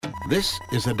This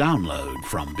is a download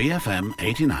from BFM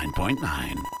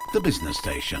 89.9, the business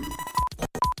station.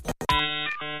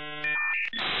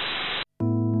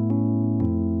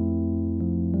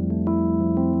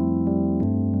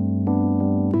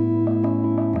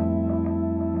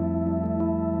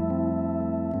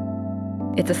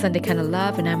 It's a Sunday Kind of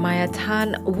Love, and I'm Maya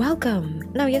Tan. Welcome!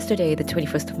 Now, yesterday, the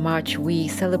 21st of March, we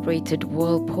celebrated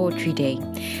World Poetry Day.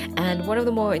 And one of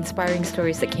the more inspiring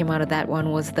stories that came out of that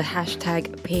one was the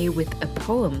hashtag Pay with a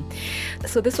Poem.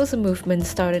 So this was a movement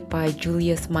started by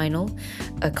Julius Meinl,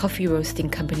 a coffee roasting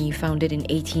company founded in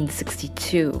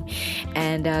 1862.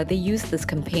 And they used this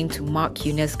campaign to mark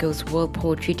UNESCO's World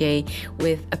Poetry Day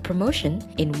with a promotion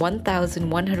in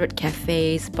 1,100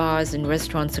 cafes, bars, and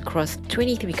restaurants across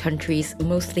 23 countries,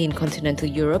 mostly in continental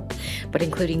Europe, but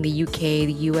including the UK,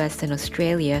 the US, and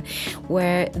Australia,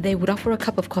 where they would offer a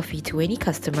cup of coffee to any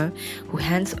customer who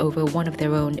hands over one of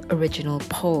their own original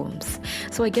poems.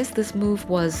 So I guess this move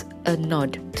was a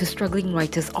nod to struggling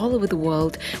writers all over the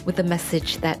world with the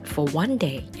message that for one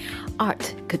day,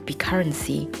 art could be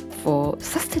currency for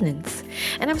sustenance.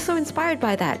 And I'm so inspired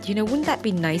by that. You know, wouldn't that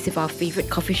be nice if our favorite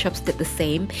coffee shops did the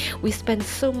same? We spend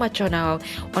so much on our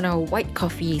white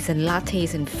coffees and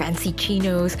lattes and fancy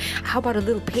chinos. How about a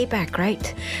little payback,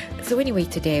 right? So anyway,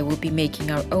 today we'll be making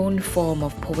our own form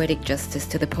of poetic justice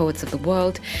to the poets of the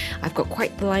world. I've got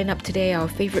quite the lineup today. Our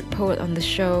favorite poet on the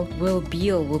show, Will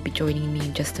Beale, will be joining me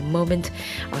in just a moment.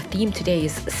 Our theme today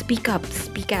is Speak Up,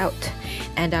 Speak Out.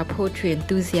 And our poetry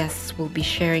enthusiasts will be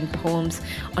sharing poems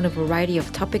on a variety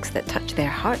of topics that touch their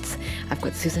hearts. I've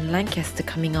got Susan Lancaster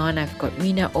coming on. I've got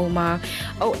Rina Omar.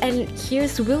 Oh, and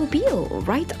here's Will Beale,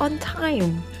 right on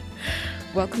time.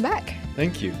 Welcome back.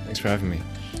 Thank you. Thanks for having me.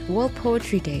 World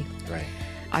Poetry Day. Right.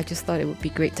 I just thought it would be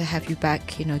great to have you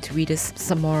back, you know, to read us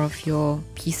some more of your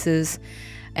pieces.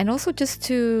 And also just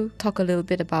to talk a little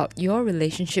bit about your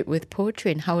relationship with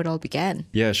poetry and how it all began.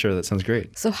 Yeah, sure. That sounds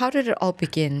great. So how did it all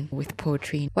begin with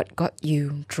poetry? What got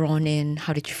you drawn in?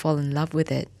 How did you fall in love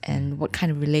with it? And what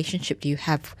kind of relationship do you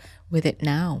have with it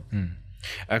now?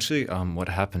 Actually, what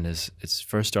happened is it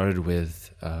first started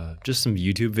with just some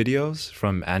YouTube videos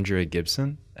from Andrea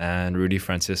Gibson and Rudy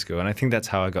Francisco. And I think that's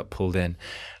how I got pulled in.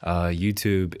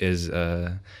 YouTube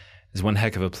is one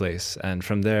heck of a place. And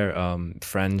from there,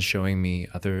 friends showing me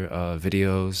other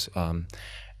videos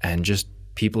and just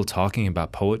people talking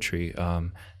about poetry.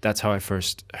 That's how I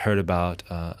first heard about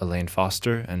Elaine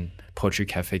Foster and Poetry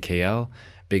Cafe KL,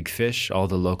 Big Fish, all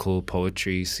the local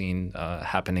poetry scene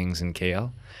happenings in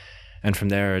KL. And from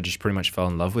there, I just pretty much fell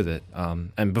in love with it.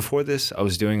 And before this, I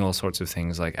was doing all sorts of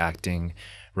things like acting,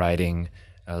 writing,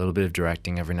 a little bit of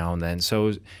directing every now and then.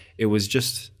 So it was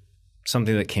just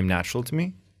something that came natural to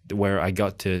me, where I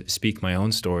got to speak my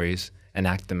own stories and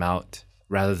act them out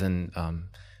rather than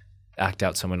act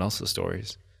out someone else's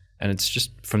stories. And it's just,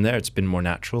 from there, it's been more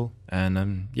natural.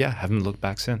 And haven't looked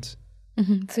back since.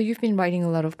 Mm-hmm. So you've been writing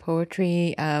a lot of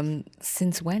poetry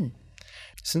since when?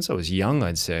 Since I was young,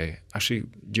 I'd say. Actually,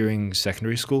 during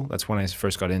secondary school, that's when I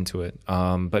first got into it.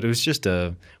 But it was just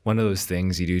one of those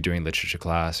things you do during literature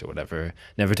class or whatever.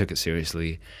 Never took it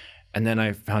seriously. And then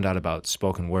I found out about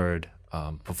spoken word,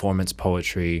 performance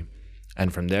poetry.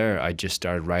 And from there, I just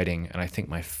started writing. And I think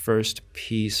my first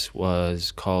piece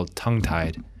was called Tongue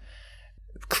Tied.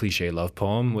 Cliche love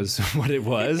poem was what it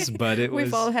was, but it was...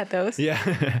 We've all had those.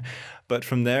 Yeah. But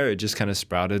from there, it just kind of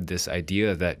sprouted this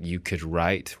idea that you could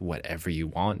write whatever you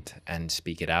want and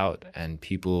speak it out and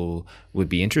people would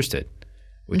be interested,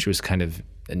 which was kind of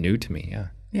new to me, yeah.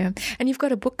 Yeah. And you've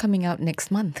got a book coming out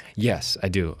next month. Yes, I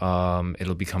do.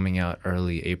 It'll be coming out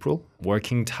early April.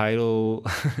 Working title,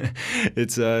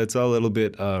 it's a little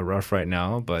bit rough right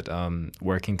now, but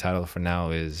working title for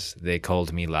now is They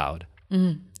Called Me Loud.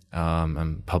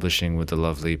 I'm publishing with the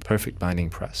lovely Perfect Binding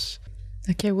Press.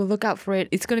 Okay, we'll look out for it.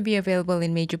 It's going to be available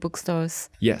in major bookstores.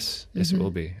 Yes, it will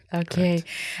be. Okay. Correct.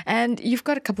 And you've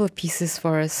got a couple of pieces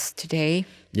for us today.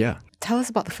 Yeah. Tell us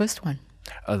about the first one.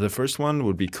 The first one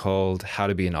would be called How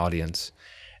to Be an Audience.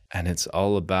 And it's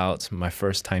all about my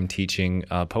first time teaching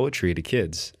poetry to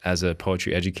kids as a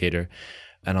poetry educator.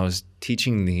 And I was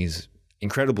teaching these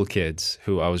incredible kids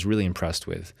who I was really impressed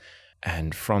with.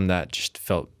 And from that,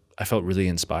 I felt really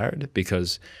inspired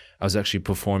because I was actually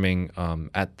performing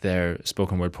at their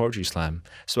spoken word poetry slam.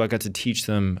 So I got to teach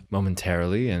them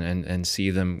momentarily and see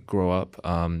them grow up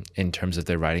in terms of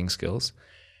their writing skills.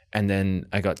 And then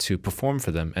I got to perform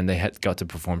for them and they got to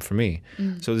perform for me.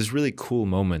 So this really cool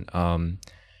moment.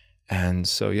 And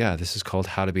so, yeah, this is called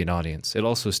How to Be an Audience. It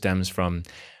also stems from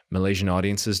Malaysian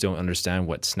audiences don't understand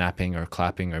what snapping or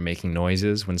clapping or making noise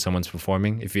is when someone's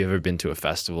performing. If you've ever been to a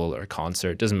festival or a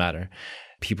concert, it doesn't matter.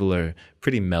 People are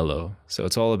pretty mellow. So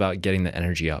it's all about getting the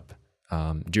energy up.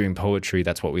 During poetry,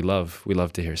 that's what we love. We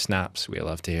love to hear snaps. We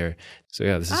love to hear. So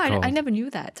yeah, this is called. I never knew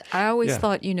that. I always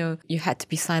thought, you had to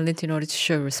be silent in order to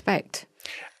show respect.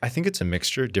 I think it's a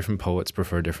mixture. Different poets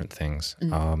prefer different things.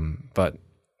 But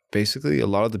basically, a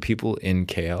lot of the people in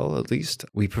KL, at least,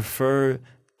 we prefer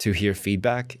to hear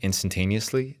feedback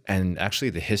instantaneously. And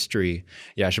actually the history,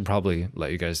 I should probably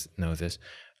let you guys know this.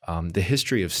 The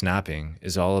history of snapping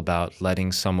is all about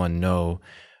letting someone know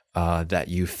that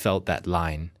you felt that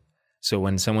line. So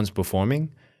when someone's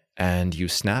performing and you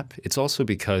snap, it's also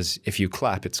because if you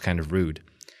clap, it's kind of rude.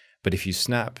 But if you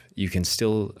snap, you can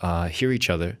still hear each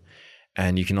other,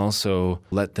 and you can also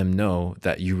let them know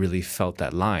that you really felt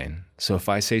that line. So if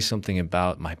I say something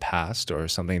about my past or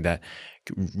something that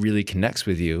really connects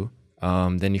with you,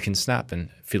 then you can snap and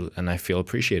I feel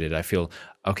appreciated. I feel,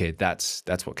 okay, that's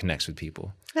what connects with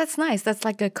people. That's nice. That's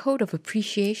like a code of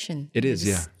appreciation. It is,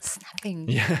 yeah. Snapping.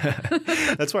 Yeah.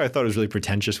 That's why I thought it was really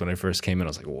pretentious when I first came in. I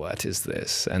was like, what is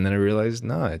this? And then I realized,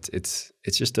 no, it's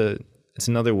just it's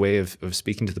another way of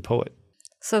speaking to the poet.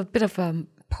 So a bit of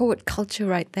poet culture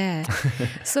right there.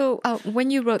 So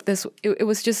when you wrote this, it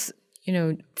was just,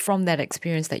 from that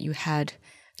experience that you had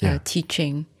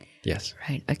teaching. Yes.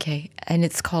 Right. Okay. And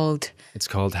it's called? It's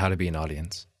called How to Be an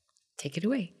Audience. Take it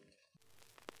away.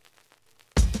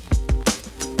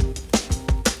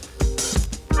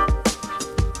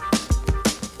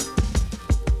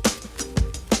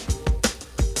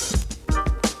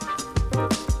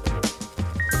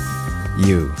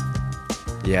 You.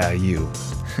 Yeah, you.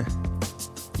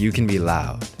 You can be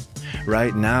loud.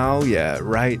 Right now,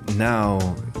 right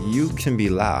now, you can be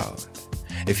loud.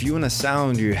 If you want to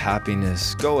sound your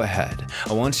happiness, go ahead.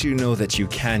 I want you to know that you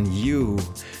can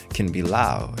be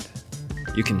loud.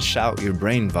 You can shout your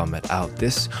brain vomit out.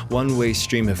 This one-way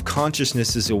stream of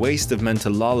consciousness is a waste of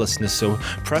mental lawlessness, so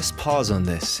press pause on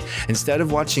this. Instead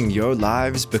of watching your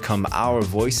lives become our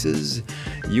voices,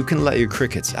 you can let your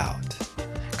crickets out.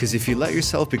 Because if you let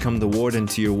yourself become the warden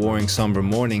to your warring somber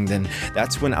morning, then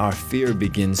that's when our fear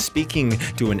begins. Speaking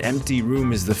to an empty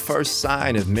room is the first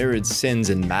sign of mirrored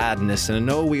sins and madness. And I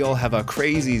know we all have our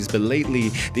crazies, but lately,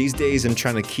 these days, I'm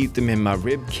trying to keep them in my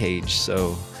rib cage.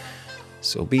 So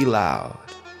be loud.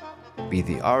 Be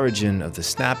the origin of the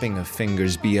snapping of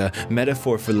fingers. Be a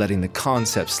metaphor for letting the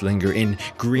concepts linger. In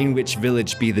Greenwich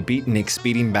Village, be the beatniks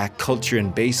beating back culture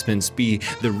in basements. Be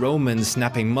the Romans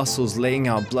snapping muscles, laying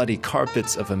out bloody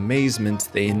carpets of amazement.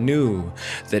 They knew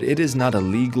that it is not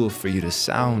illegal for you to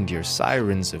sound your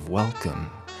sirens of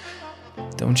welcome.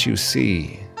 Don't you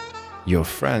see? Your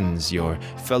friends, your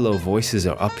fellow voices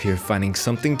are up here finding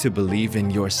something to believe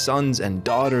in. Your sons and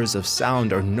daughters of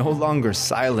sound are no longer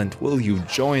silent. Will you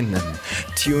join them?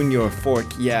 Tune your fork,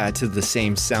 to the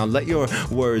same sound. Let your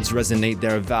words resonate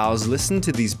their vows. Listen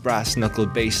to these brass-knuckle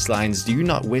bass lines. Do you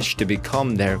not wish to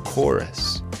become their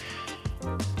chorus?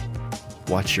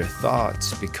 Watch your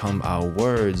thoughts become our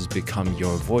words, become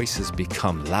your voices,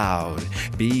 become loud.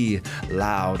 Be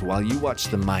loud while you watch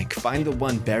the mic. Find the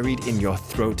one buried in your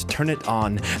throat, turn it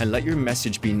on, and let your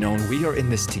message be known. We are in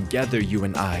this together, you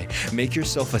and I. Make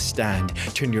yourself a stand.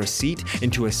 Turn your seat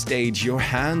into a stage. Your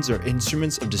hands are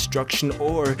instruments of destruction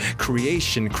or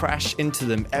creation. Crash into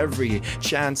them every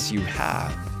chance you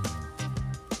have.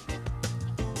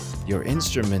 Your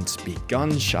instruments be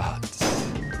gunshots.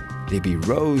 They be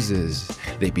roses,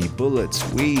 they be bullets,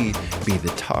 we be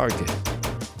the target.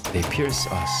 They pierce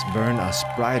us, burn us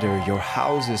brighter. Your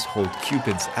houses hold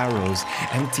Cupid's arrows,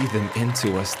 empty them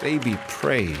into us. They be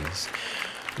praise,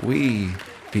 we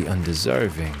be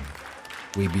undeserving.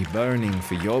 We be burning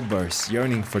for your bursts,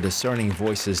 yearning for discerning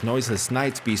voices. Noiseless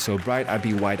nights be so bright, I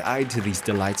be wide-eyed to these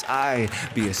delights. I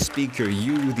be a speaker,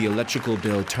 you the electrical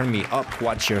bill. Turn me up,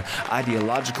 watch your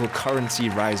ideological currency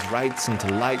rise rights into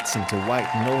lights, into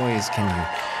white noise. Can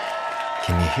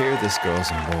you hear this, girls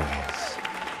and boys?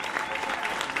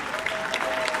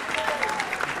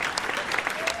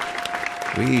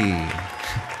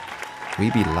 We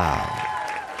be loud,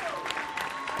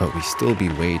 but we still be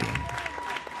waiting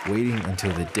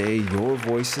until the day your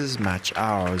voices match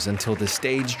ours, until the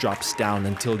stage drops down,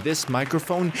 until this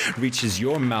microphone reaches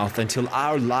your mouth, until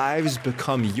our lives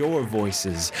become your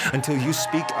voices, until you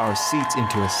speak our seats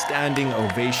into a standing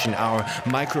ovation, our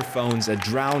microphones a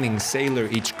drowning sailor,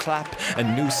 each clap a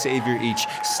new savior, each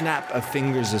snap of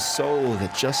fingers a soul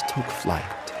that just took flight,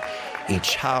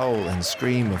 each howl and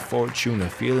scream of fortune a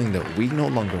feeling that we no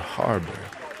longer harbor.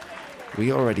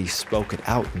 We already spoke it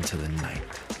out into the night.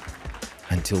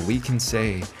 Until we can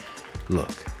say,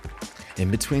 look, In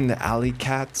between the alley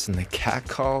cats and the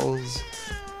catcalls,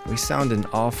 we sound an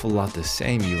awful lot the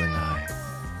same, you and I.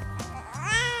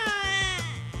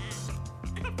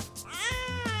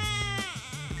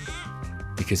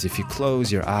 Because if you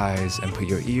close your eyes and put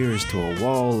your ears to a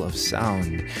wall of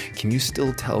sound, can you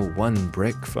still tell one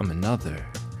brick from another?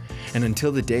 And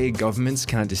until the day governments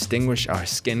cannot distinguish our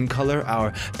skin color,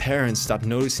 our parents stop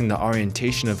noticing the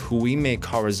orientation of who we make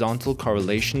horizontal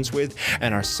correlations with,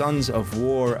 and our sons of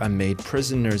war are made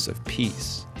prisoners of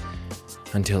peace.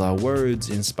 Until our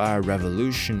words inspire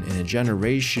revolution in a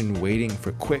generation waiting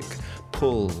for quick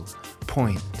pull,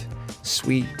 point,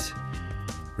 sweet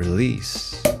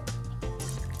release.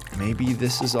 Maybe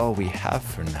this is all we have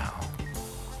for now.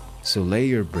 So lay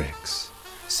your bricks.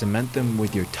 Cement them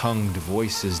with your tongued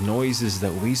voices, noises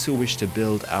that we so wish to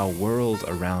build our world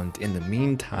around. In the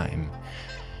meantime,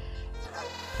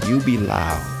 you be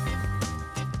loud,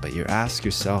 but you ask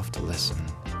yourself to listen,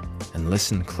 and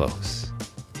listen close.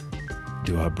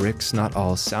 Do our bricks not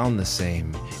all sound the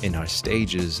same in our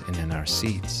stages and in our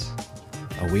seats?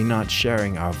 Are we not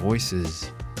sharing our voices?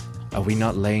 Are we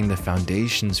not laying the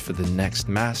foundations for the next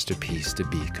masterpiece to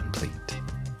be complete?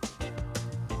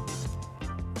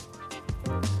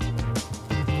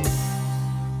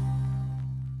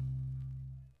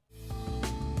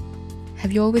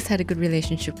 Have you always had a good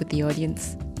relationship with the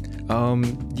audience?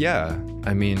 Yeah.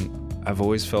 I mean, I've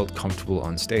always felt comfortable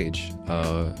on stage.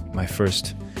 My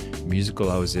first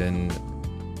musical I was in,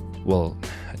 well,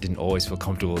 I didn't always feel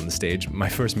comfortable on the stage. My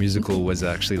first musical was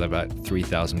actually about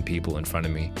 3,000 people in front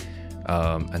of me.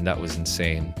 And that was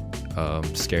insane.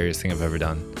 Scariest thing I've ever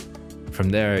done.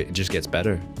 From there, it just gets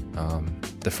better.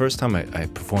 The first time I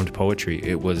performed poetry,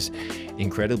 it was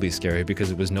incredibly scary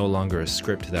because it was no longer a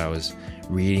script that I was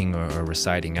reading or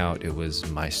reciting out. It was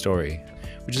my story,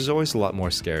 which is always a lot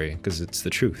more scary because it's the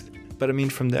truth. But I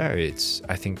mean, from there, it's,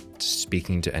 I think,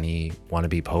 speaking to any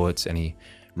wannabe poets, any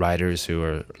writers who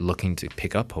are looking to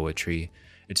pick up poetry,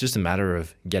 it's just a matter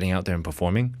of getting out there and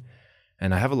performing.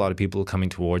 And I have a lot of people coming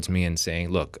towards me and saying,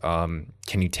 look, can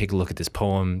you take a look at this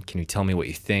poem? Can you tell me what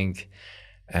you think?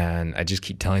 And I just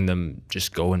keep telling them,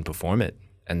 just go and perform it,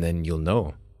 and then you'll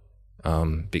know,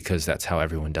 because that's how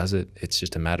everyone does it. It's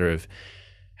just a matter of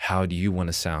how do you want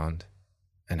to sound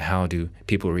and how do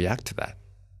people react to that?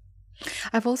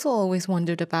 I've also always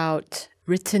wondered about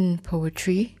written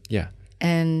poetry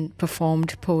and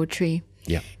performed poetry.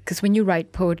 Yeah. Because when you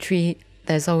write poetry,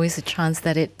 there's always a chance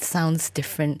that it sounds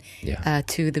different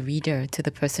to the reader, to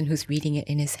the person who's reading it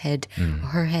in his head or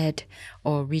her head,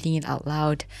 or reading it out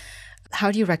loud. How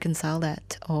do you reconcile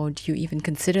that, or do you even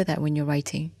consider that when you're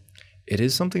writing? It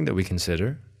is something that we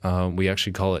consider. We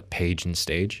actually call it page and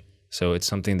stage. So it's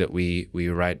something that we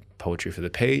write poetry for the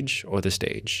page or the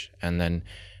stage. And then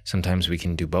sometimes we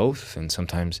can do both, and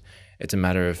sometimes it's a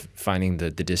matter of finding the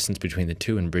distance between the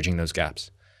two and bridging those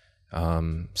gaps.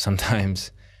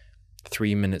 Sometimes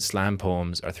 3-minute slam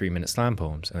poems are 3-minute slam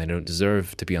poems, and they don't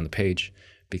deserve to be on the page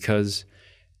because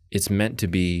it's meant to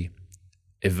be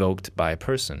evoked by a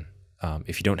person.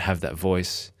 If you don't have that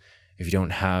voice, if you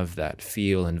don't have that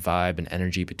feel and vibe and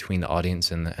energy between the audience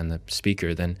and the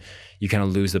speaker, then you kind of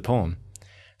lose the poem.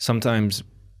 Sometimes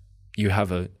you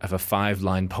have a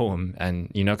 5-line poem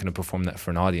and you're not going to perform that for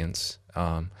an audience.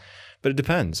 But it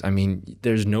depends. I mean,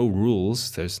 there's no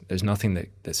rules. There's nothing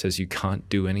that says you can't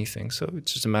do anything. So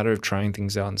it's just a matter of trying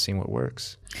things out and seeing what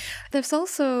works. There's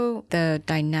also the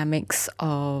dynamics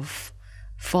of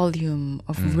volume,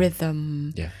 of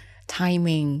rhythm,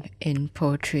 timing in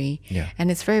poetry. Yeah.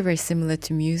 And it's very, very similar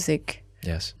to music.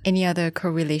 Yes. Any other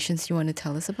correlations you want to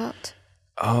tell us about?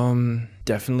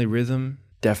 Definitely rhythm,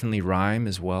 definitely rhyme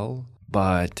as well.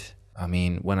 But I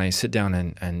mean, when I sit down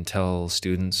and tell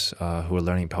students who are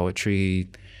learning poetry,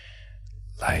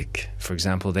 like, for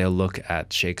example, they'll look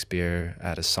at Shakespeare,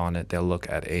 at a sonnet, they'll look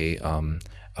at a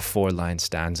 4-line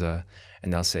stanza,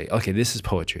 and they'll say, okay, this is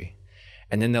poetry.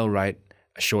 And then they'll write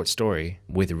a short story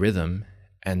with rhythm,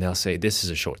 and they'll say, this is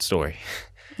a short story.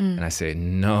 And I say,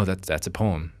 no, that's a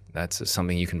poem. That's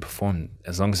something you can perform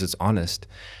as long as it's honest.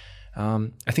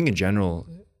 I think in general,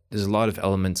 there's a lot of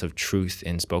elements of truth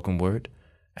in spoken word,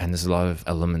 and there's a lot of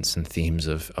elements and themes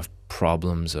of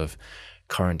problems, of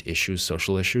current issues,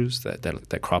 social issues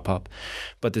that crop up.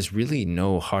 But there's really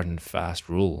no hard and fast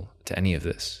rule to any of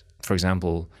this. For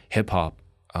example, hip hop,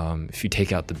 if you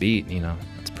take out the beat,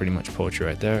 it's pretty much poetry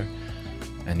right there.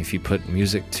 And if you put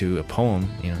music to a poem,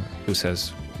 who says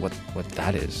what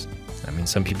that is? I mean,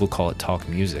 some people call it talk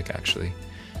music, actually.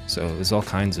 So there's all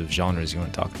kinds of genres you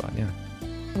want to talk about,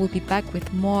 We'll be back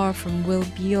with more from Will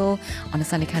Beale on A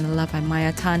Sunday Kind of Love by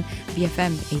Maya Tan,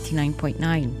 BFM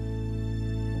 89.9.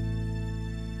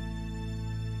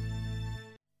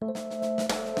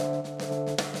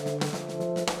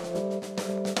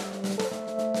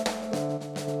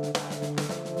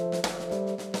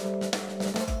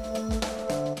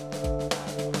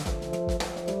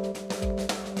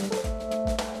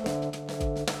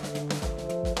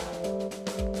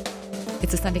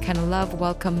 It's a Sunday Kind of Love.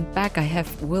 Welcome back. I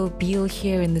have Will Beale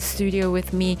here in the studio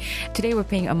with me. Today we're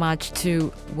paying homage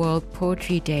to World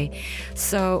Poetry Day.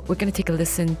 So we're going to take a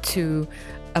listen to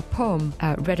a poem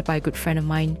read by a good friend of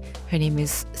mine. Her name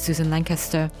is Susan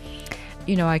Lancaster.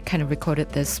 You know, I kind of recorded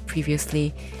this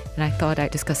previously and I thought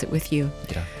I'd discuss it with you.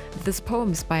 Yeah. This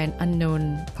poem is by an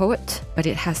unknown poet, but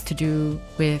it has to do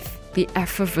with the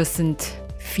effervescent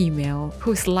female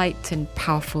who's light and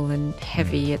powerful and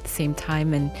heavy at the same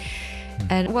time.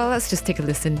 And well, let's just take a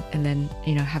listen and then,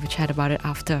 you know, have a chat about it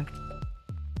after.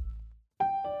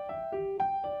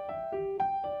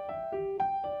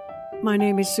 My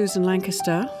name is Susan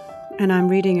Lancaster, and I'm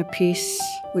reading a piece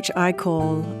which I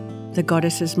call The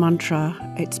Goddess's Mantra.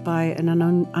 It's by an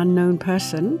unknown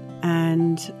person,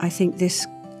 and I think this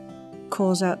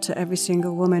calls out to every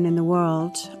single woman in the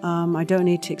world. I don't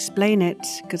need to explain it,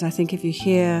 because I think if you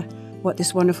hear what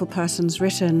this wonderful person's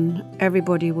written,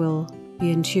 everybody will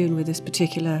be in tune with this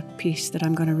particular piece that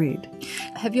I'm going to read.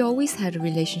 Have you always had a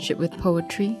relationship with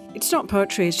poetry? It's not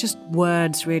poetry, it's just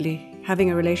words, really. Having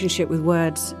a relationship with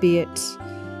words, be it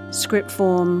script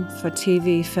form for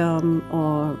TV, film,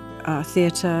 or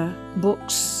theatre,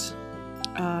 books,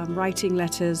 writing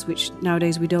letters, which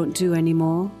nowadays we don't do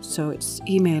anymore, so it's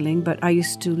emailing. But I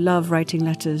used to love writing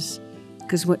letters,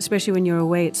 because especially when you're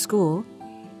away at school,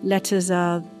 letters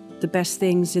are the best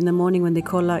things in the morning when they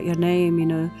call out your name, you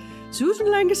know,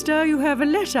 Susan Lancaster, you have a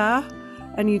letter.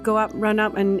 And you go up, run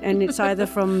up, and it's either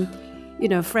from, you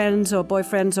know, friends or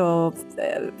boyfriends or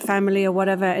family or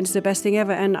whatever, and it's the best thing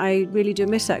ever. And I really do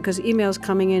miss that, because emails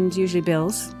coming in is usually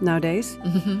bills nowadays,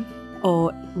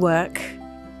 or work.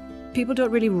 People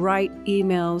don't really write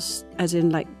emails as in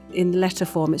like in letter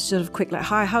form. It's sort of quick, like,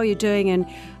 hi, how are you doing? And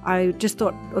I just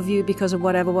thought of you because of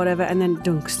whatever, and then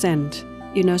dunk, send.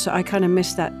 You know, so I kind of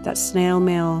miss that snail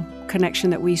mail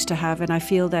connection that we used to have. And I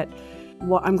feel that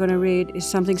what I'm going to read is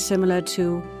something similar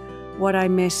to what I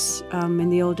miss in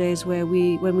the old days, where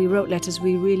when we wrote letters,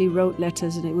 we really wrote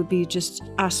letters, and it would be just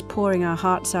us pouring our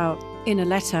hearts out in a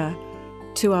letter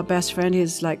to our best friend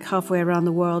who's like halfway around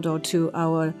the world, or to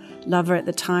our lover at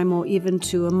the time, or even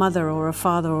to a mother or a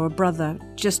father or a brother,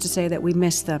 just to say that we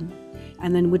miss them.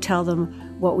 And then we tell them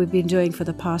what we've been doing for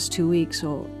the past 2 weeks,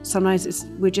 or sometimes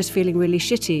we're just feeling really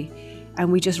shitty,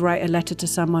 and we just write a letter to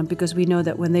someone because we know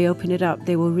that when they open it up,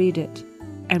 they will read it,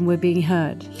 and we're being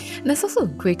heard. And there's also a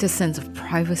greater sense of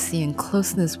privacy and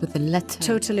closeness with the letter.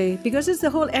 Totally, because it's the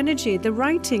whole energy. The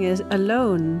writing is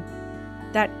alone,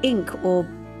 that ink or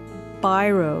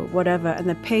biro, whatever, and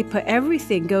the paper,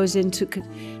 everything goes into.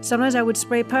 Sometimes I would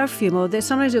spray perfume, or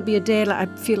sometimes it would be a day like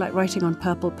I feel like writing on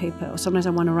purple paper, or sometimes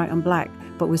I want to write on black,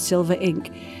 but with silver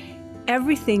ink.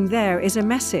 Everything there is a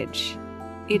message.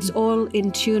 It's all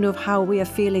in tune of how we are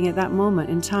feeling at that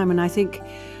moment in time, and I think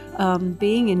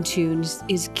being in tune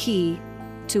is key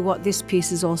to what this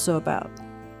piece is also about.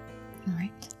 All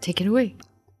right, take it away.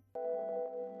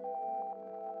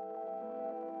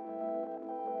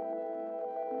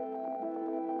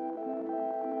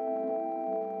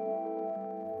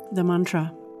 The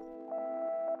mantra.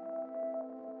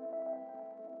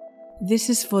 This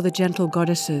is for the gentle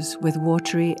goddesses with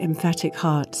watery, emphatic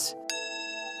hearts,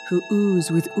 who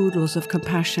ooze with oodles of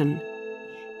compassion,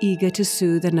 eager to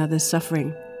soothe another's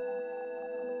suffering.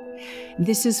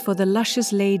 This is for the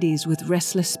luscious ladies with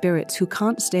restless spirits who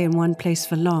can't stay in one place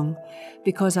for long,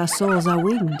 because our souls are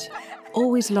winged,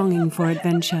 always longing for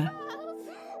adventure.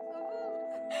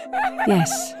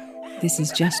 Yes, this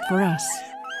is just for us.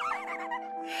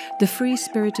 The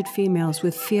free-spirited females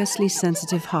with fiercely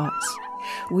sensitive hearts.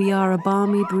 We are a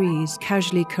balmy breeze,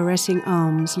 casually caressing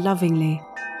arms, lovingly.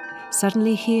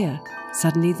 Suddenly here,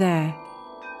 suddenly there,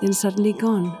 then suddenly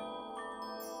gone.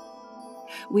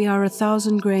 We are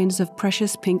 1,000 grains of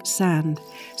precious pink sand,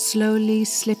 slowly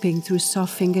slipping through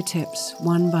soft fingertips,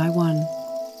 one by one.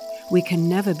 We can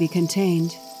never be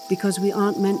contained, because we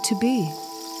aren't meant to be.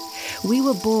 We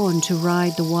were born to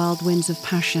ride the wild winds of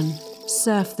passion,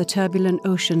 surf the turbulent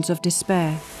oceans of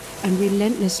despair, and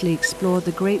relentlessly explore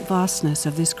the great vastness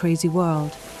of this crazy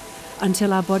world,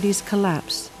 until our bodies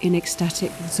collapse in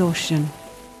ecstatic exhaustion.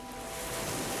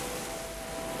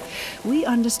 We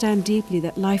understand deeply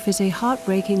that life is a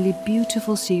heartbreakingly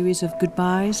beautiful series of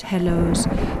goodbyes, hellos,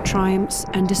 triumphs,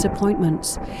 and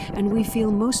disappointments, and we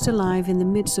feel most alive in the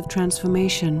midst of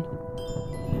transformation,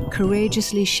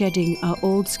 courageously shedding our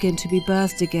old skin to be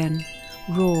birthed again,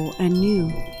 raw and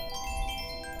new.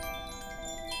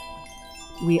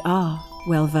 We are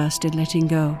well versed in letting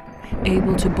go,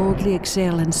 able to boldly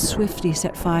exhale and swiftly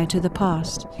set fire to the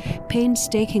past,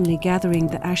 painstakingly gathering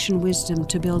the ashen wisdom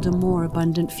to build a more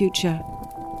abundant future.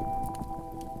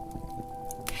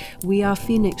 We are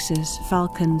phoenixes,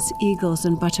 falcons, eagles,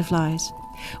 and butterflies.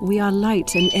 We are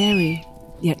light and airy,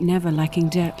 yet never lacking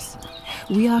depth.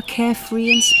 We are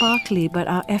carefree and sparkly, but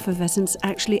our effervescence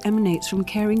actually emanates from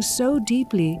caring so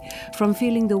deeply, from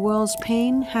feeling the world's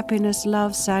pain, happiness,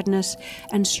 love, sadness,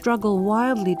 and struggle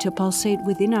wildly to pulsate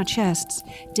within our chests,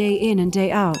 day in and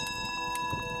day out.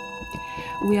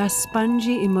 We are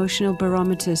spongy emotional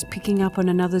barometers, picking up on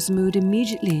another's mood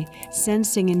immediately,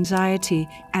 sensing anxiety,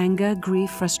 anger, grief,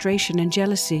 frustration, and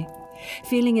jealousy,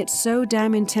 feeling it so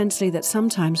damn intensely that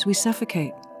sometimes we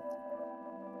suffocate.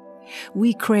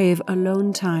 We crave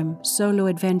alone time, solo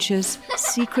adventures,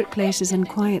 secret places, and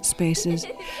quiet spaces,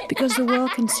 because the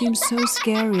world can seem so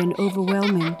scary and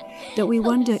overwhelming that we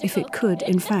wonder if it could,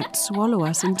 in fact, swallow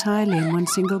us entirely in one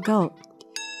single gulp.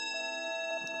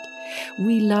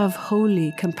 We love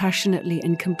wholly, compassionately,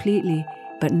 and completely,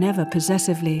 but never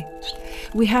possessively.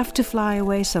 We have to fly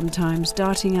away sometimes,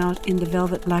 darting out in the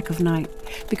velvet black of night,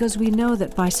 because we know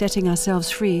that by setting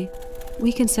ourselves free,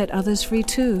 we can set others free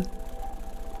too.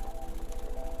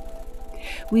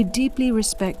 We deeply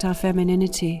respect our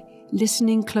femininity,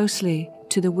 listening closely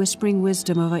to the whispering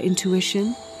wisdom of our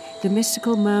intuition, the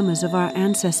mystical murmurs of our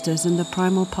ancestors, and the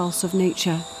primal pulse of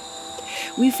nature.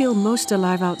 We feel most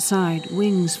alive outside,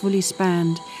 wings fully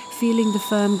spanned, feeling the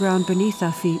firm ground beneath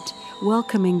our feet,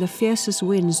 welcoming the fiercest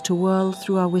winds to whirl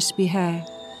through our wispy hair.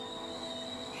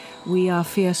 We are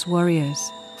fierce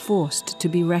warriors, forced to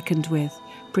be reckoned with,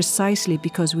 precisely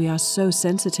because we are so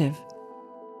sensitive.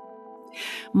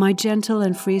 My gentle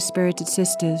and free-spirited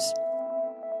sisters,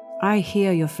 I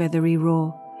hear your feathery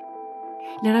roar.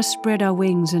 Let us spread our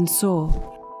wings and soar.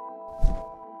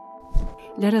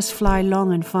 Let us fly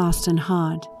long and fast and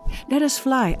hard. Let us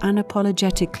fly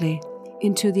unapologetically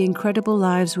into the incredible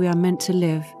lives we are meant to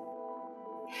live.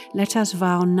 Let us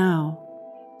vow now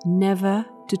never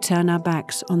to turn our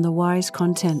backs on the wise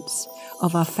contents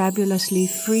of our fabulously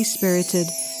free-spirited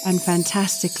and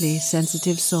fantastically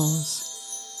sensitive souls.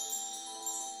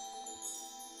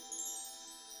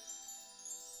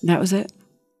 That was it.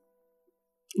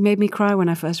 It made me cry when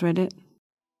I first read it.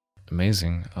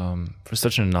 Amazing. For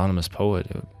such an anonymous poet,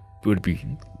 it would be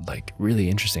like really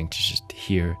interesting to just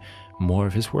hear more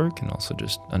of his work and also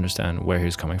just understand where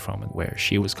he's coming from and where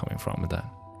she was coming from with that.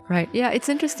 Right. Yeah, it's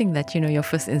interesting that, your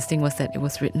first instinct was that it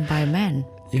was written by a man.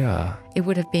 Yeah. It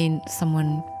would have been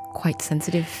someone quite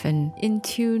sensitive and in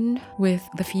tune with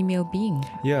the female being.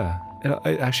 Yeah.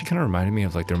 It actually kind of reminded me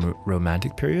of like the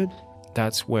Romantic period.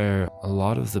 That's where a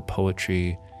lot of the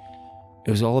poetry,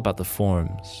 it was all about the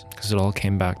forms, because it all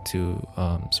came back to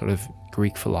sort of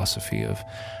Greek philosophy of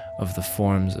the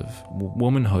forms of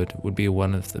womanhood would be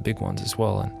one of the big ones as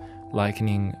well. And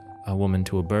likening a woman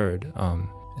to a bird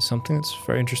is something that's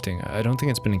very interesting. I don't think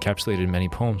it's been encapsulated in many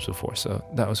poems before, so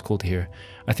that was cool to hear.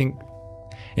 I think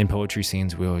in poetry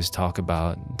scenes, we always talk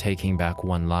about taking back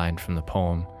one line from the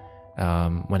poem.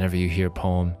 Whenever you hear a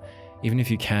poem, even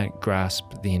if you can't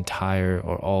grasp the entire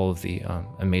or all of the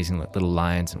amazing little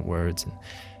lines and words and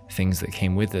things that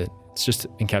came with it, it's just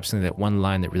encapsulating that one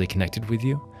line that really connected with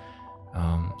you.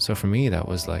 So for me, that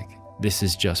was like, "This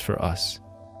is just for us,"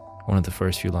 one of the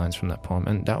first few lines from that poem.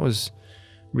 And that was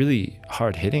really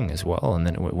hard-hitting as well. And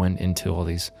then it went into all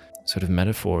these sort of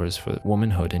metaphors for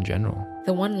womanhood in general.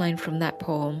 The one line from that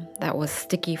poem that was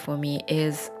sticky for me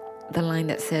is the line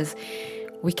that says,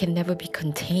 "We can never be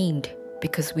contained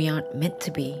because we aren't meant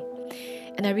to be."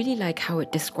 And I really like how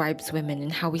it describes women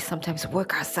and how we sometimes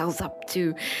work ourselves up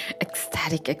to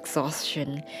ecstatic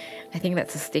exhaustion. I think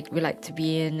that's a state we like to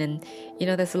be in. And,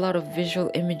 there's a lot of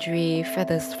visual imagery,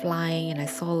 feathers flying, and I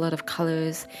saw a lot of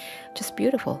colors. Just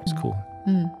beautiful. It's cool.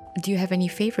 Do you have any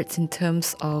favorites in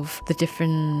terms of the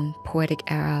different poetic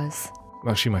eras?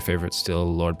 Actually, my favorite's still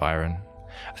Lord Byron.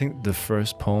 I think the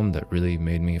first poem that really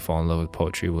made me fall in love with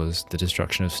poetry was The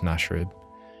Destruction of Sennacherib.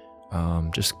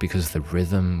 Just because the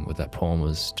rhythm with that poem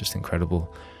was just incredible.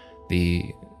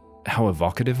 How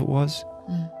evocative it was,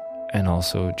 and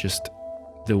also just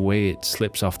the way it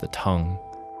slips off the tongue,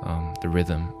 the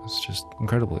rhythm was just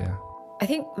incredible, yeah. I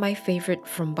think my favorite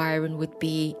from Byron would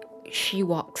be She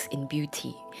Walks in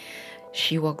Beauty.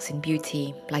 She walks in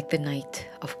beauty like the night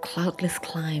of cloudless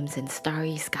climes and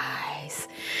starry skies.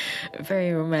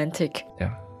 Very romantic.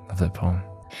 Yeah, love that poem.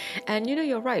 And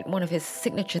you're right, one of his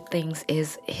signature things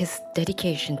is his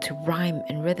dedication to rhyme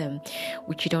and rhythm,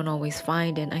 which you don't always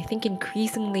find. And I think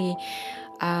increasingly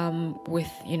with,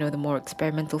 the more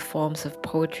experimental forms of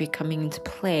poetry coming into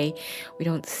play, we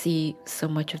don't see so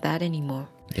much of that anymore.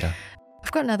 Yeah.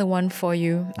 I've got another one for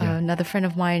you. Another friend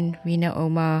of mine, Rina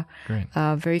Omar,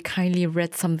 very kindly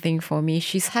read something for me.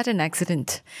 She's had an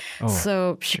accident,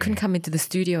 so she couldn't come into the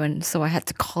studio, and so I had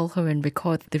to call her and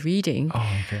record the reading.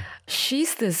 Oh, okay.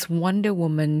 She's this Wonder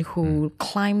Woman who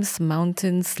climbs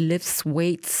mountains, lifts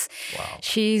weights. Wow.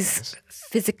 She's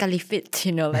physically fit,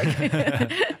 you know, like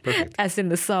as in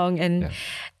the song. And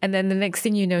then the next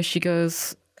thing you know, she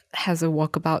has a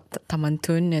walkabout Taman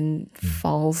Tun and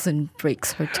falls and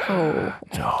breaks her toe.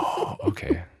 Oh,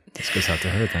 okay. This goes out to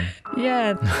her then.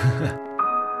 Yeah.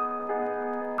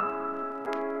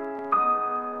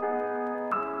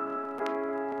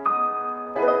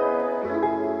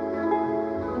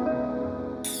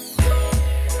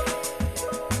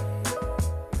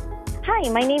 Hi,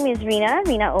 my name is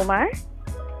Rina Omar,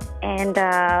 and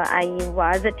I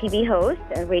was a TV host,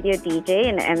 a radio DJ,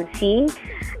 and MC,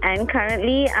 and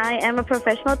currently I am a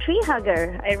professional tree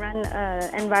hugger. I run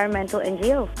an environmental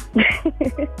NGO.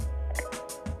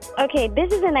 Okay,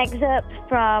 this is an excerpt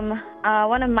from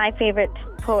one of my favorite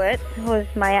poets, who is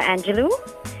Maya Angelou,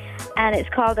 and it's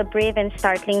called A Brave and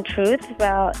Startling Truth.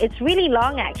 Well, it's really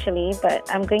long actually, but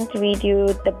I'm going to read you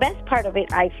the best part of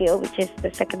it, I feel, which is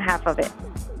the second half of it.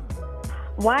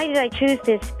 Why did I choose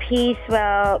this piece?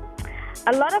 Well,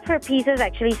 a lot of her pieces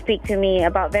actually speak to me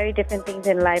about very different things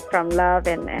in life, from love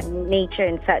and nature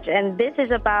and such. And this is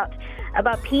about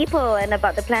people and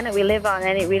about the planet we live on,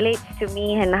 and it relates to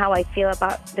me and how I feel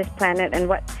about this planet and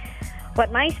what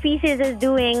my species is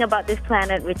doing about this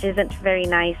planet, which isn't very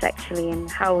nice actually,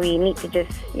 and how we need to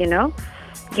just, you know,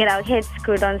 get our heads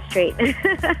screwed on straight,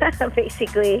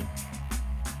 basically.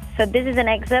 So this is an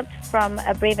excerpt from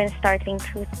A Brave and Startling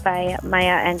Truth by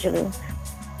Maya Angelou.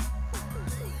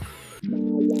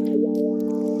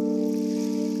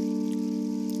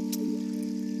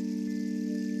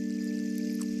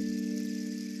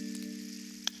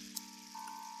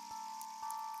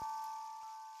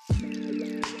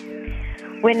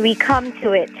 When we come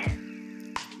to it,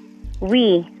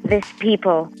 we, this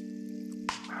people,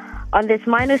 on this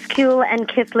minuscule and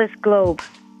kithless globe,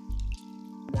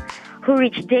 who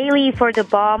reach daily for the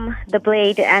bomb, the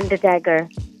blade, and the dagger,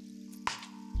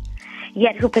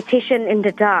 yet who petition in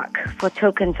the dark for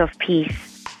tokens of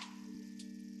peace.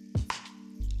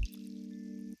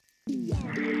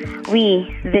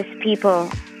 We, this people,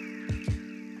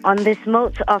 on this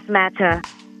mote of matter,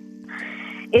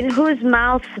 in whose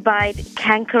mouths bite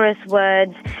cankerous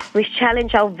words which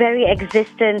challenge our very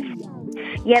existence,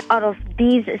 yet out of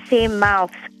these same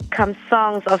mouths come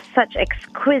songs of such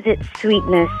exquisite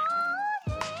sweetness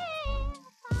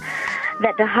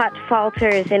that the heart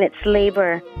falters in its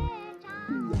labor,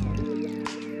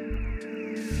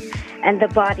 and the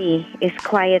body is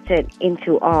quieted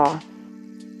into awe.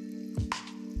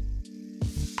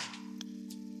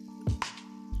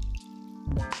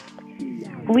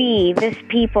 We, this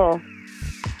people,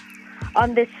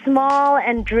 on this small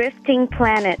and drifting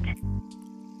planet,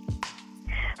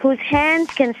 whose hands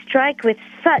can strike with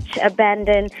such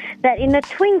abandon that in a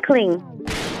twinkling,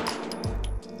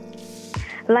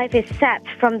 life is sapped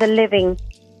from the living.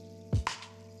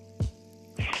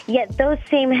 Yet those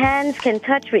same hands can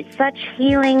touch with such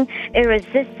healing,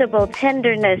 irresistible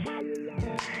tenderness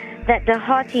that the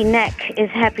haughty neck is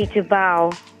happy to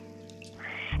bow,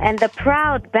 and the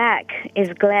proud back is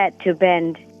glad to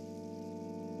bend.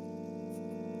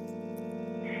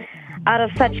 Out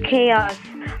of such chaos,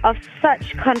 of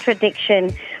such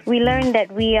contradiction, we learn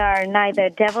that we are neither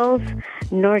devils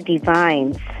nor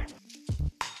divines.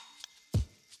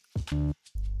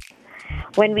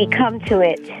 When we come to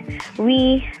it,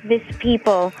 we, this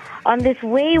people, on this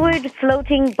wayward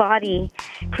floating body,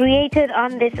 created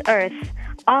on this earth,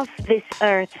 of this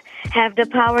earth, have the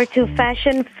power to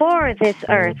fashion for this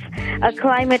earth a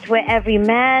climate where every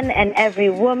man and every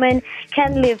woman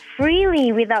can live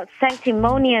freely without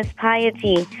sanctimonious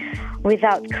piety,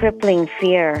 without crippling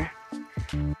fear.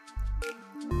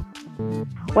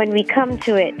 When we come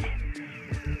to it,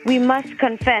 we must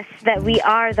confess that we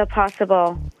are the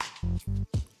possible.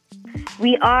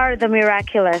 We are the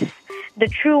miraculous, the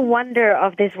true wonder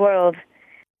of this world.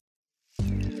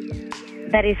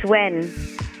 That is when,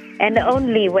 and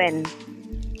only when,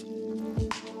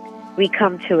 we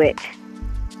come to it.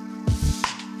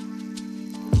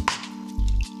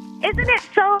 Isn't it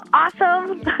so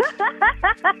awesome?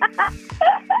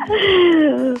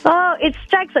 Oh, it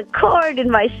strikes a chord in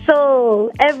my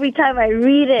soul every time I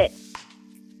read it.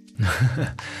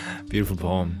 Beautiful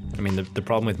poem. I mean, the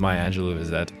problem with Maya Angelou is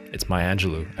that it's Maya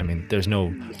Angelou. I mean, there's no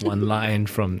one line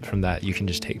from that you can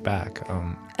just take back.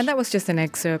 And that was just an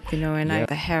excerpt, and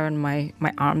the hair on my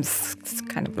arms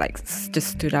kind of like just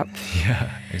stood up.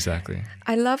 Yeah, exactly.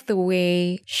 I love the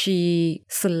way she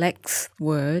selects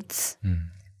words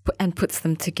and puts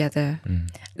them together.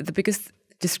 The biggest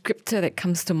descriptor that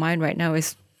comes to mind right now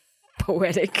is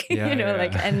poetic,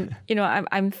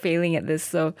 I'm failing at this,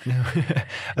 so.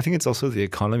 I think it's also the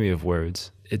economy of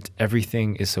words.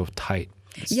 Everything is so tight.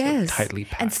 It's so tightly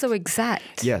packed. And so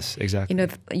exact. Yes, exactly.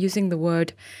 Using the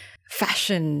word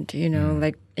fashioned, it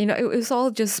was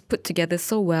all just put together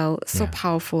so well, so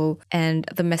powerful, and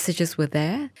the messages were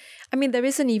there. I mean, there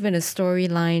isn't even a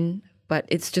storyline, but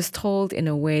it's just told in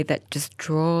a way that just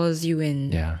draws you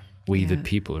in. Yeah. We the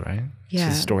people, right? Yeah.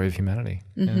 It's the story of humanity.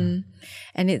 Mm-hmm. Yeah.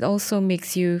 And it also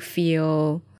makes you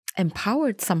feel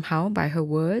empowered somehow by her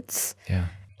words. Yeah.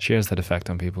 She has that effect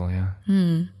on people, yeah.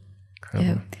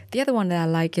 Yeah. The other one that I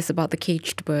like is about the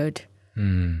caged bird.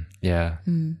 Yeah.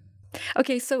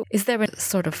 Okay, so is there a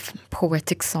sort of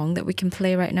poetic song that we can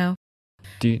play right now?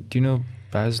 Do you know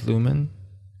Baz Luhrmann?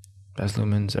 Baz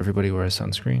Luhrmann's Everybody Wears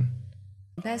Sunscreen.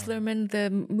 Baz Luhrmann, the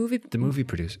movie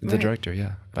producer, the director,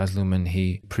 yeah. Baz Luhrmann,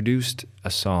 he produced a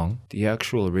song, the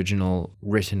actual original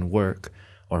written work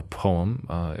or poem.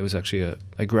 It was actually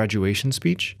a graduation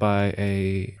speech by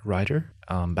a writer.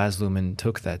 Baz Luhrmann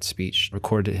took that speech,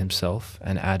 recorded it himself,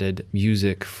 and added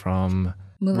music from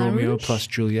Romeo plus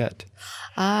Juliet.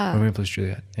 Romeo plus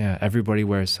Juliet, yeah. Everybody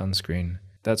Wears Sunscreen.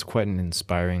 That's quite an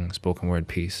inspiring spoken word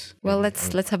piece. Well,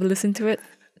 let's have a listen to it.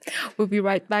 We'll be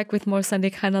right back with more Sunday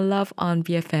Kind of Love on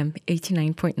BFM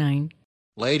 89.9.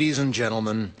 Ladies and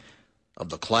gentlemen of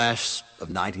the class of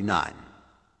 99,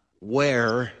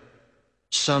 wear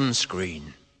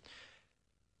sunscreen.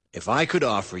 If I could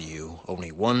offer you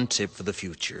only one tip for the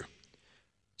future,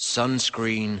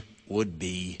 sunscreen would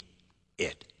be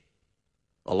it.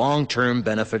 The long-term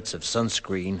benefits of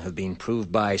sunscreen have been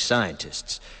proved by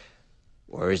scientists,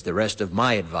 whereas the rest of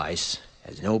my advice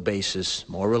has no basis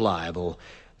more reliable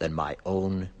than my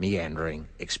own meandering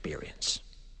experience.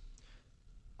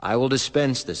 I will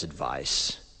dispense this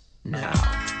advice now.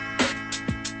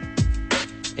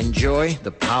 Enjoy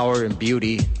the power and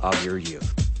beauty of your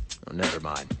youth. Oh, never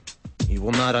mind. You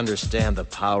will not understand the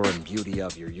power and beauty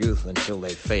of your youth until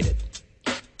they've faded.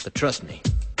 But trust me,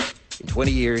 in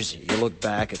 20 years, you'll look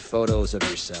back at photos of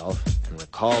yourself and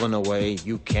recall in a way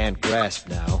you can't grasp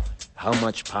now how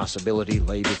much possibility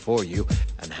lay before you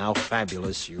and how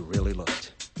fabulous you really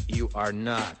looked. You are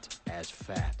not as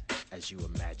fat as you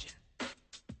imagine.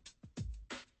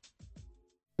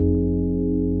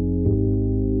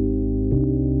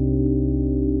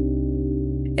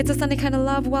 It's a Sunday Kind of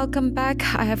Love. Welcome back.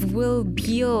 I have Will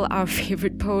Beale, our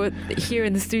favorite poet, here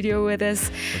in the studio with us.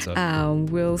 What's up?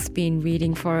 Will's been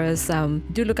reading for us.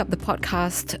 Do look up the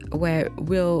podcast where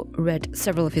Will read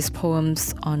several of his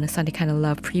poems on a Sunday Kind of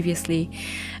Love previously.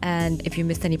 And if you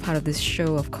missed any part of this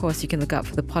show, of course, you can look out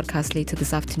for the podcast later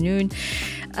this afternoon.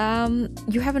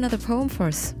 You have another poem for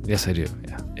us. Yes, I do.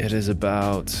 Yeah. It is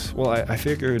about, well, I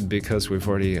figured because we've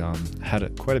already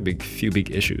had quite a few big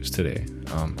issues today.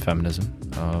 Feminism.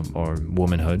 Or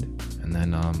womanhood, and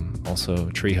then also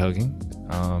tree hugging.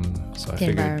 So I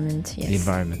figured environment, yes. The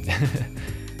environment.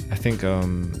 I think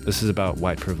this is about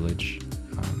white privilege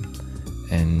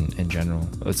in general.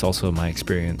 It's also my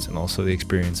experience and also the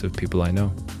experience of people I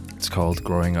know. It's called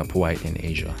Growing Up White in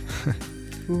Asia.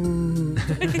 Ooh.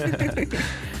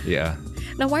 Yeah.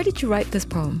 Now, why did you write this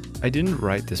poem? I didn't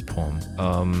write this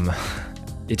poem.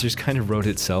 It just kind of wrote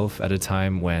itself at a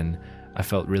time when I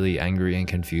felt really angry and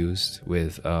confused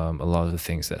with a lot of the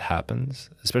things that happened,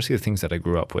 especially the things that I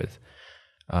grew up with.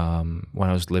 When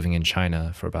I was living in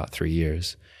China for about 3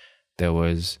 years, there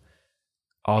was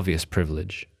obvious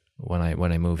privilege. When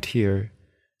I moved here,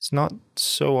 it's not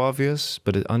so obvious,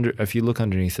 but if you look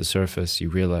underneath the surface, you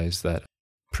realize that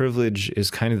privilege is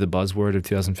kind of the buzzword of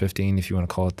 2015, if you want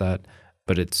to call it that.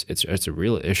 But it's a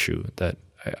real issue that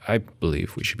I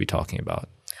believe we should be talking about.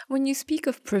 When you speak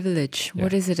of privilege,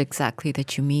 what is it exactly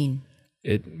that you mean?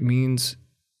 It means,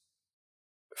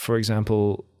 for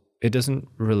example, it doesn't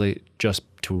relate just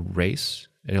to race.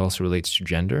 It also relates to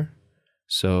gender.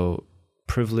 So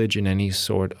privilege in any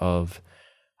sort of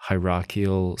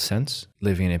hierarchical sense,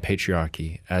 living in a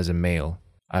patriarchy as a male,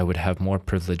 I would have more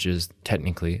privileges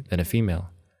technically than a female.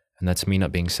 And that's me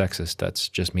not being sexist. That's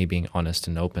just me being honest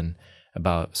and open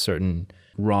about certain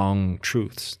wrong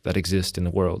truths that exist in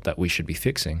the world that we should be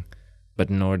fixing. But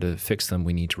in order to fix them,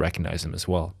 we need to recognize them as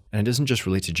well. And it doesn't just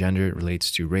relate to gender, it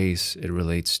relates to race, it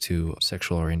relates to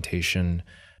sexual orientation,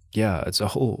 yeah, it's a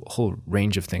whole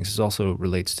range of things. It also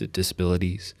relates to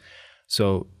disabilities.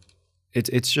 So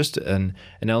it's just an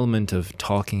element of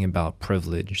talking about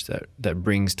privilege that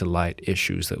brings to light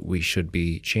issues that we should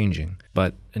be changing.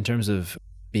 But in terms of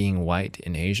being white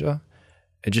in Asia,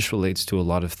 it just relates to a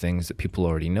lot of things that people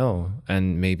already know,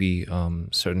 and maybe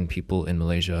certain people in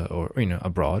Malaysia or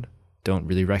abroad don't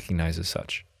really recognize as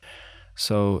such.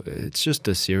 So it's just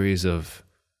a series of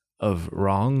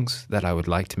wrongs that I would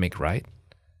like to make right,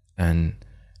 and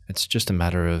it's just a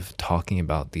matter of talking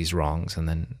about these wrongs and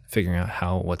then figuring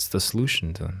out what's the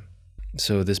solution to them.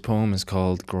 So this poem is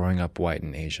called Growing Up White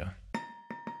in Asia.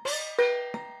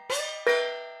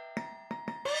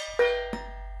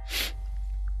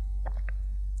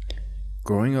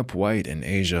 Growing up white in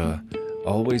Asia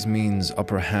always means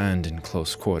upper hand in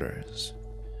close quarters.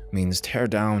 Means tear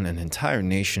down an entire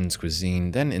nation's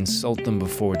cuisine, then insult them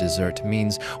before dessert.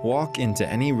 Means walk into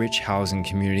any rich housing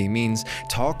community. Means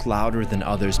talk louder than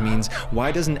others. Means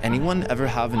why doesn't anyone ever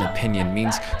have an opinion?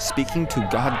 Means speaking too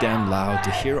goddamn loud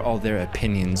to hear all their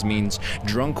opinions. Means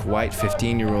drunk white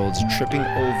 15-year-olds tripping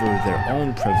over their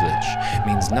own privilege.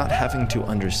 Means not having to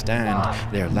understand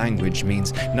their language.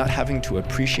 Means not having to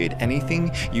appreciate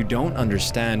anything you don't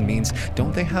understand. Means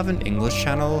don't they have an English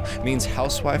channel? Means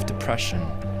housewife depression.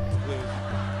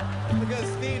 Because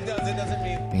Steve does it doesn't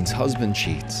mean. Means husband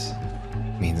cheats.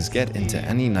 Means get into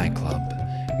any nightclub.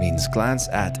 Means glance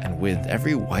at and with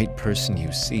every white person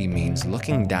you see. Means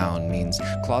looking down. Means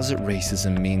closet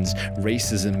racism. Means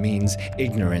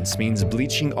ignorance. Means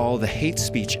bleaching all the hate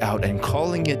speech out and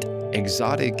calling it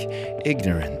exotic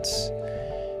ignorance.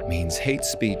 Means hate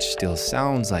speech still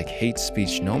sounds like hate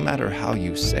speech no matter how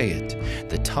you say it.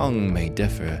 The tongue may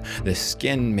differ, the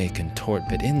skin may contort,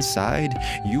 but inside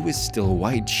you is still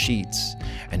white sheets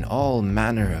and all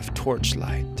manner of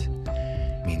torchlight.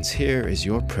 Means here is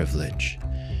your privilege.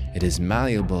 It is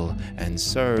malleable and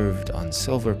served on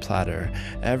silver platter.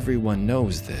 Everyone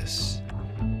knows this.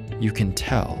 You can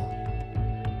tell.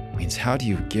 Means how do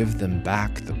you give them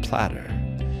back the platter?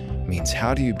 Means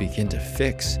how do you begin to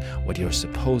fix what your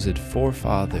supposed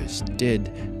forefathers did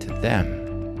to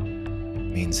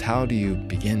them? Means how do you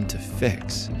begin to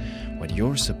fix what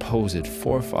your supposed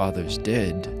forefathers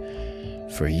did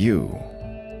for you?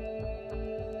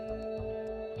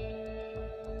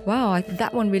 Wow,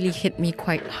 that one really hit me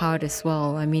quite hard as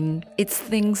well. I mean, it's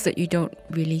things that you don't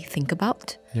really think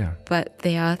about, Yeah. but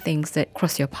they are things that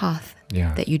cross your path,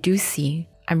 Yeah. that you do see.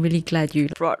 I'm really glad you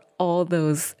brought all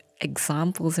those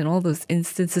examples and all those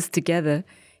instances together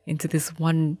into this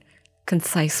one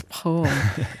concise poem.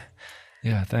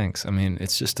 Yeah, thanks. I mean,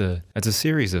 it's a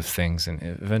series of things, and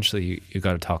eventually you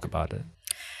got to talk about it.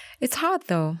 It's hard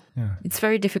though. Yeah. It's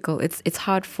very difficult. It's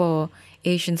hard for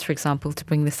Asians, for example, to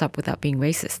bring this up without being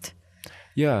racist.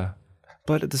 Yeah,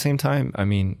 but at the same time, I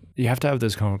mean, you have to have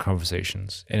those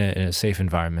conversations in a safe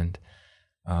environment,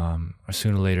 or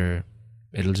sooner or later,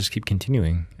 it'll just keep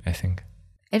continuing, I think.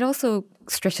 It also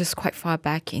stretches quite far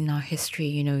back in our history,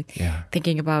 Yeah.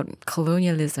 thinking about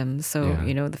colonialism. So,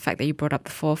 Yeah. the fact that you brought up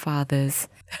the forefathers.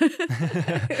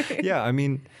 Yeah, I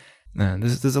mean,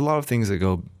 there's a lot of things that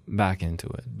go back into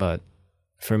it, but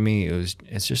for me,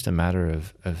 it's just a matter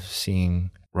of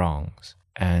seeing wrongs.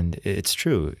 And it's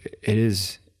true. It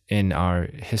is in our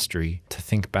history to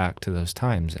think back to those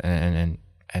times and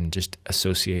just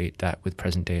associate that with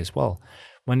present day as well,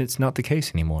 when it's not the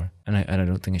case anymore. And I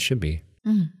don't think it should be.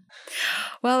 Mm.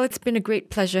 Well, it's been a great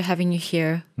pleasure having you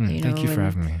here. Thank you for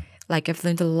having me. Like, I've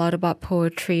learned a lot about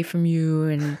poetry from you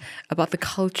and about the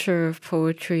culture of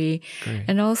poetry. Great.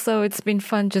 And also, it's been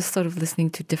fun just sort of listening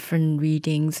to different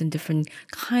readings and different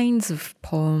kinds of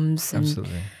poems. And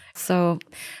Absolutely. so,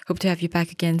 hope to have you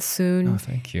back again soon. Oh,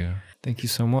 thank you. Thank you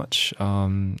so much.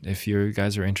 If you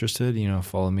guys are interested,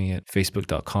 follow me at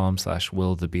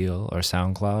facebook.com/willthebeal or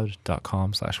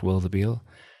soundcloud.com/willthebeal.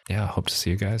 Yeah, I hope to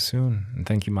see you guys soon. And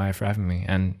thank you, Maya, for having me.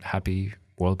 And happy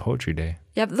World Poetry Day.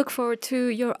 Yep, look forward to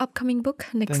your upcoming book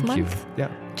next month. Thank you.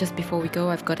 Yeah. Just before we go,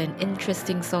 I've got an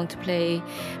interesting song to play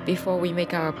before we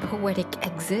make our poetic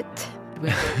exit.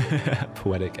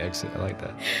 Poetic exit. I like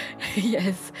that.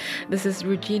 Yes, this is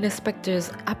Regina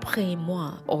Spektor's Après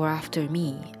moi, or After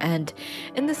Me. And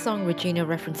in the song, Regina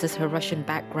references her Russian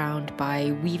background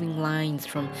by weaving lines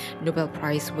from Nobel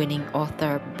Prize winning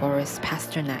author Boris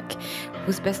Pasternak,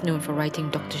 who's best known for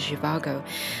writing Dr. Zhivago.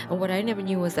 And what I never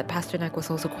knew was that Pasternak was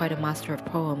also quite a master of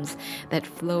poems that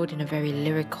flowed in a very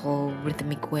lyrical,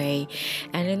 rhythmic way.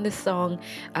 And in the song,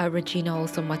 Regina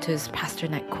also mutters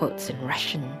Pasternak quotes in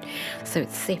Russian. So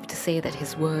it's safe to say that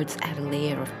his words add a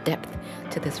layer of depth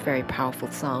to this very powerful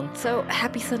song. So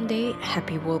happy Sunday,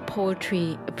 happy World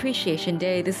Poetry Appreciation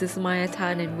Day. This is Maya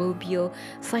Tan and Will Beal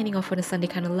signing off on a Sunday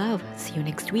Kind of Love. See you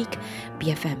next week.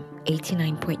 BFM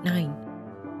 89.9.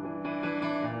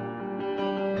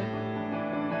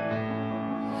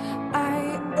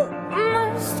 I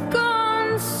must go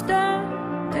on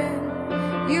standing.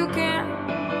 You can't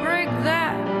break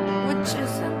that which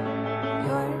isn't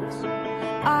yours.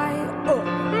 I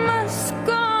must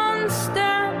go on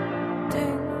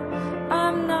standing.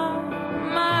 I'm not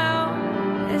my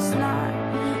own. It's not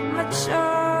my choice.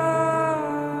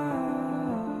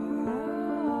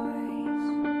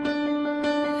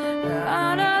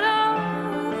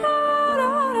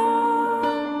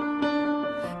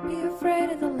 Be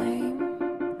afraid of the lame.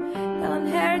 They'll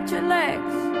inherit your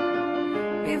legs.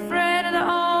 Be afraid of the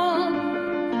old.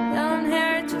 They'll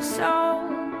inherit your soul.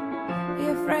 Be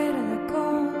afraid of the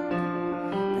cold.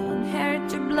 They'll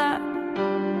inherit your blood.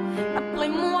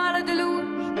 Appelez-moi la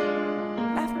deluge.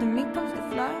 After me comes the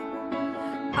flood.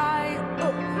 I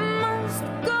must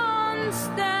go on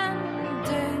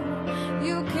standing.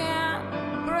 You can't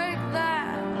break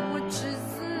that which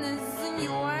isn't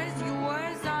yours,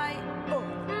 yours. I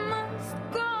must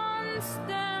go on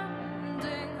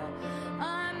standing.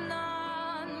 I'm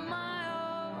not my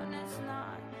own, it's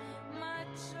not my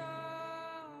choice.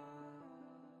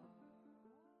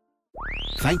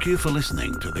 Thank you for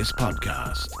listening to this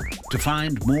podcast. To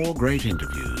find more great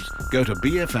interviews, go to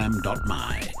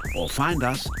bfm.my or find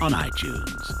us on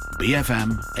iTunes.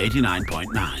 BFM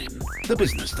 89.9, the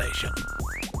business station.